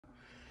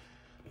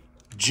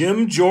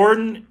Jim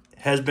Jordan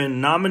has been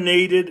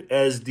nominated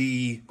as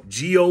the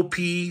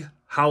GOP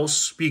House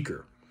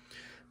Speaker.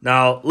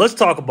 Now, let's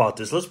talk about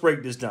this. Let's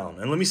break this down.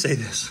 And let me say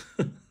this.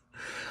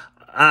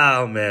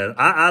 Oh, man,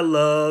 I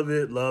love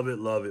it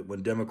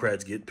when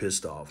Democrats get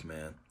pissed off,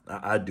 man.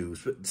 I do,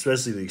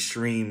 especially the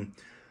extreme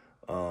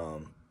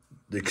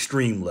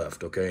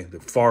left, okay? The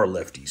far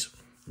lefties,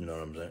 you know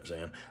what I'm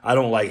saying? I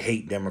don't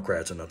hate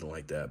Democrats or nothing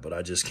like that, but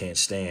I just can't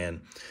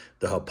stand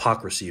the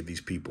hypocrisy of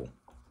these people.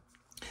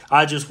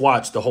 I just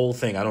watched the whole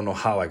thing. I don't know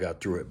how I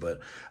got through it, but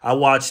I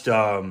watched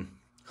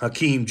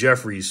Hakeem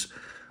Jeffries'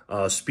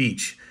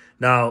 speech.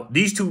 Now,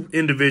 these two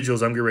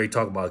individuals I'm getting ready to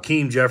talk about,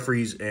 Hakeem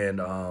Jeffries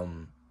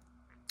and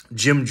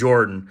Jim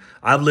Jordan,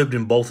 I've lived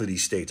in both of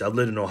these states. I've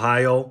lived in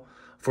Ohio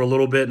for a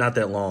little bit, not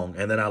that long,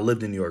 and then I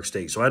lived in New York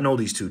State. So I know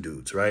these two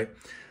dudes, right?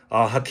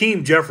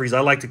 Hakeem Jeffries, I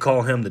like to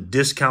call him the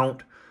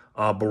discount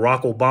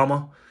Barack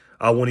Obama.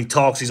 When he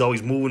talks, he's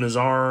always moving his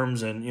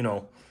arms, and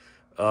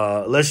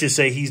let's just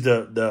say he's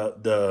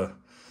the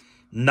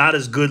not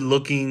as good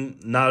looking,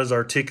 not as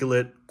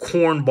articulate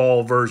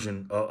cornball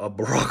version of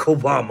Barack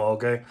Obama.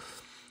 Okay,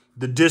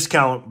 the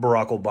discount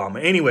Barack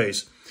Obama.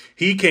 Anyways,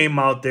 he came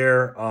out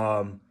there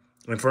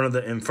in front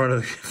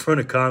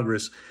of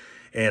Congress,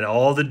 and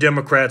all the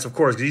Democrats, of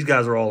course, these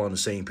guys are all on the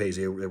same page.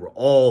 They were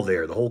all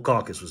there. The whole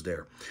caucus was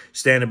there,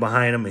 standing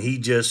behind him, and he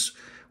just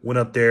went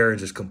up there and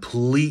just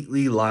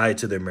completely lied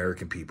to the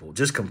American people.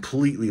 Just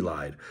completely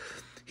lied.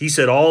 He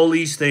said all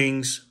these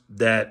things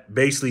that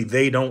basically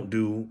they don't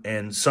do,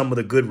 and some of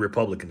the good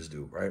Republicans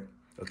do, right?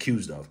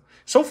 Accused of.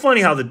 So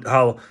funny how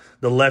the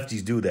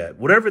lefties do that.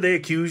 Whatever they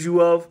accuse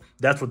you of,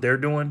 that's what they're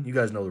doing. You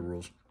guys know the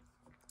rules.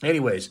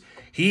 Anyways,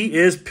 he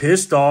is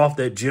pissed off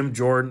that Jim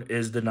Jordan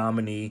is the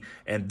nominee,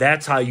 and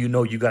that's how you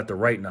know you got the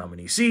right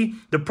nominee. See,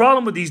 the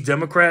problem with these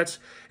Democrats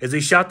is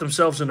they shot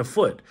themselves in the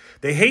foot.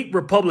 They hate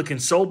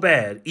Republicans so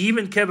bad,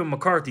 even Kevin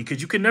McCarthy,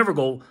 because you can never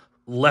go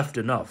left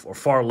enough or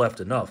far left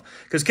enough,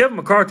 because Kevin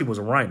McCarthy was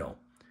a rhino.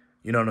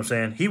 You know what I'm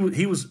saying? He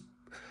was,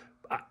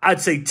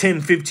 I'd say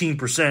 10,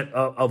 15%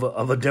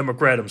 of a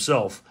Democrat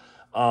himself.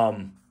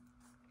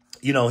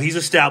 He's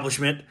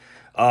establishment.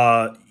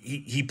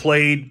 He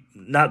played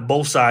not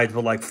both sides,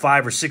 but like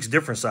 5 or 6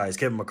 different sides,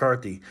 Kevin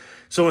McCarthy.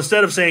 So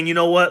instead of saying, you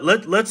know what,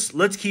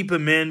 let's keep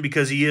him in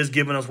because he is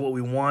giving us what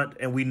we want,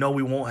 and we know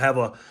we won't have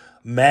a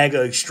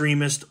MAGA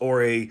extremist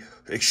or a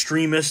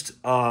extremist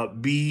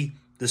be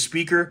the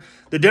speaker.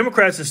 The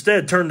Democrats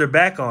instead turned their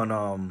back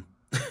on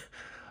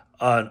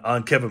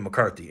Kevin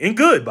McCarthy. And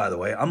good, by the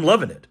way. I'm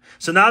loving it.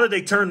 So now that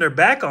they turned their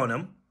back on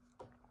him,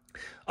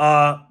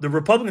 the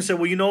Republicans said,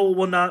 well,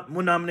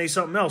 we'll nominate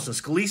something else. And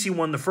Scalise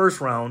won the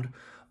first round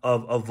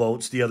of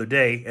votes the other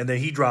day, and then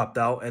he dropped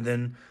out. And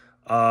then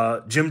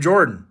Jim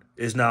Jordan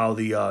is now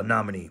the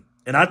nominee.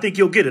 And I think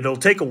he'll get it. It'll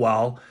take a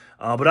while,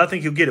 but I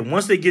think he'll get it.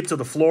 Once they get to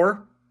the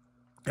floor,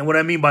 and what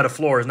I mean by the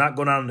floor is not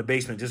go down in the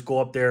basement, just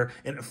go up there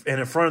and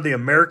in front of the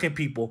American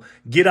people,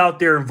 get out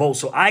there and vote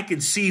so I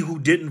can see who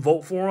didn't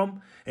vote for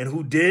him and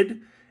who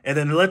did, and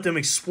then let them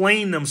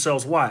explain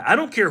themselves why. I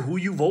don't care who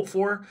you vote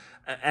for.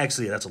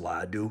 Actually, that's a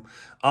lie, I do.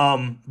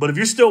 But if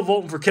you're still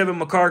voting for Kevin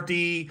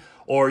McCarthy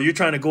or you're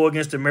trying to go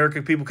against the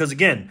American people, because,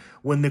 again,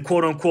 when the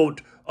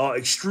quote-unquote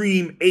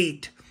extreme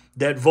 8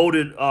 that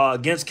voted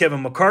against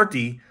Kevin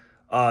McCarthy,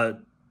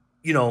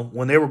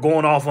 when they were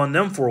going off on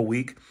them for a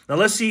week. Now,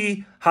 let's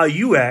see how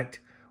you act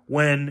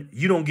when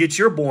you don't get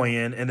your boy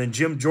in and then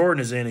Jim Jordan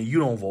is in and you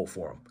don't vote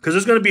for him. Because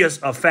there's going to be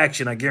a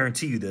faction, I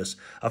guarantee you this,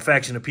 a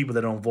faction of people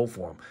that don't vote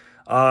for him.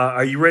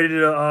 Are you ready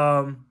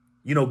to,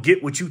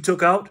 get what you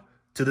took out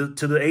to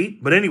the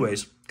 8? But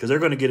anyways, because they're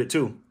going to get it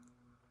too.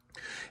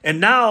 And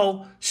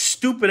now,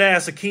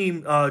 stupid-ass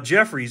Hakeem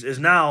Jeffries is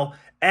now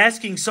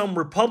asking some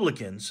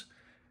Republicans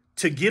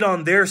to get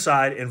on their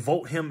side and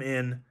vote him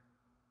in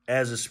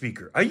as a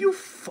speaker. Are you...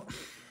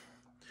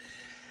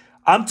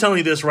 I'm telling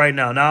you this right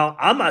now. Now,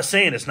 I'm not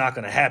saying it's not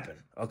going to happen,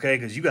 okay?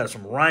 Because you got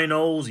some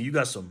rhinos, and you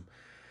got some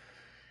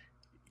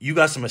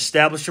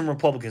establishment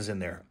Republicans in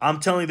there. I'm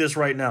telling you this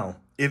right now.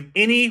 If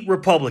any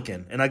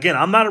Republican, and again,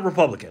 I'm not a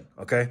Republican,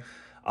 okay?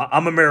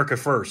 I'm America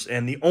first.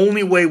 And the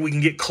only way we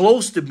can get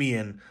close to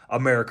being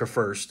America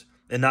first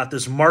and not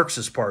this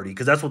Marxist party,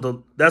 because that's what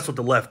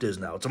the left is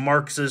now. It's a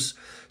Marxist,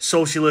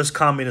 socialist,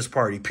 communist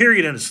party.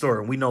 Period, end of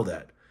story, and we know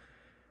that.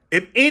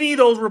 If any of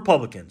those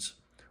Republicans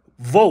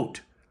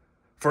vote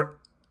for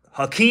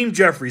Hakeem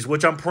Jeffries,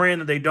 which I'm praying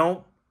that they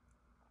don't,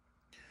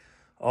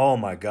 oh,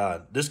 my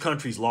God. This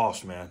country's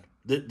lost, man.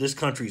 This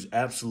country's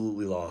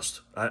absolutely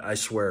lost. I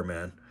swear,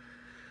 man.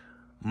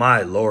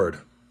 My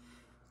Lord.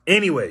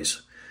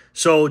 Anyways,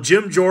 so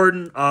Jim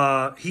Jordan,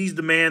 he's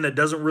the man that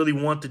doesn't really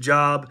want the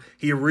job.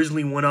 He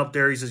originally went up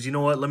there. He says, you know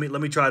what, let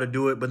me try to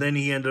do it. But then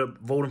he ended up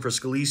voting for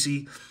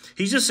Scalise.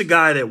 He's just a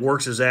guy that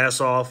works his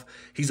ass off.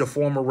 He's a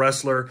former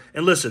wrestler.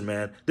 And listen,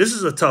 man, this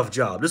is a tough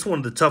job. This is one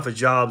of the toughest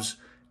jobs,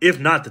 if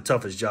not the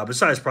toughest job,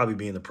 besides probably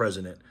being the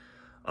president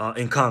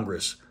in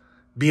Congress,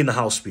 being the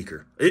House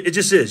Speaker. It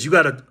just is. You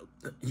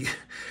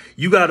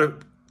gotta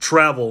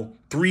travel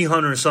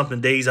 300 and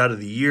something days out of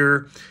the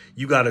year.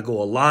 You got to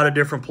go a lot of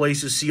different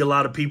places, see a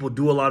lot of people,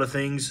 do a lot of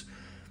things,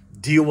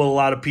 deal with a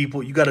lot of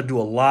people. You got to do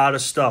a lot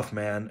of stuff,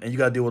 man. And you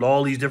got to deal with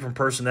all these different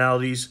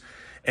personalities.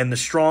 And the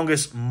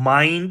strongest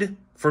mind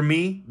for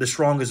me, the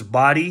strongest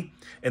body,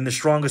 and the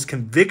strongest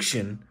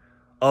conviction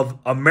of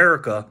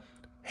America,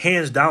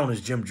 hands down,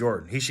 is Jim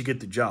Jordan. He should get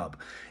the job.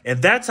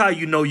 And that's how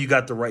you know you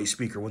got the right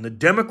speaker. When the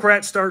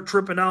Democrats start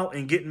tripping out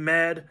and getting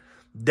mad,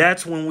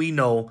 that's when we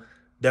know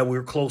that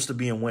we're close to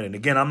being winning.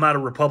 Again, I'm not a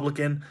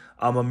Republican.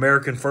 I'm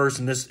American first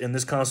in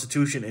this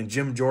Constitution, and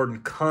Jim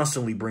Jordan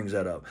constantly brings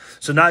that up.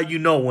 So now you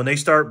know when they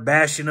start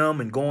bashing them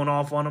and going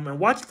off on them. And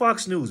watch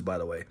Fox News, by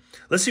the way.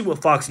 Let's see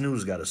what Fox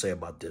News got to say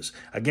about this.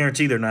 I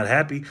guarantee they're not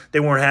happy. They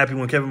weren't happy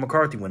when Kevin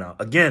McCarthy went out.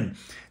 Again,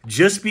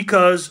 just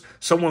because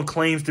someone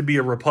claims to be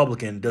a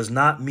Republican does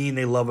not mean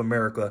they love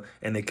America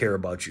and they care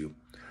about you.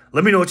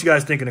 Let me know what you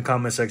guys think in the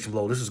comment section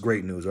below. This is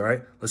great news, all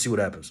right? Let's see what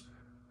happens.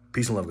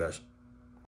 Peace and love, guys.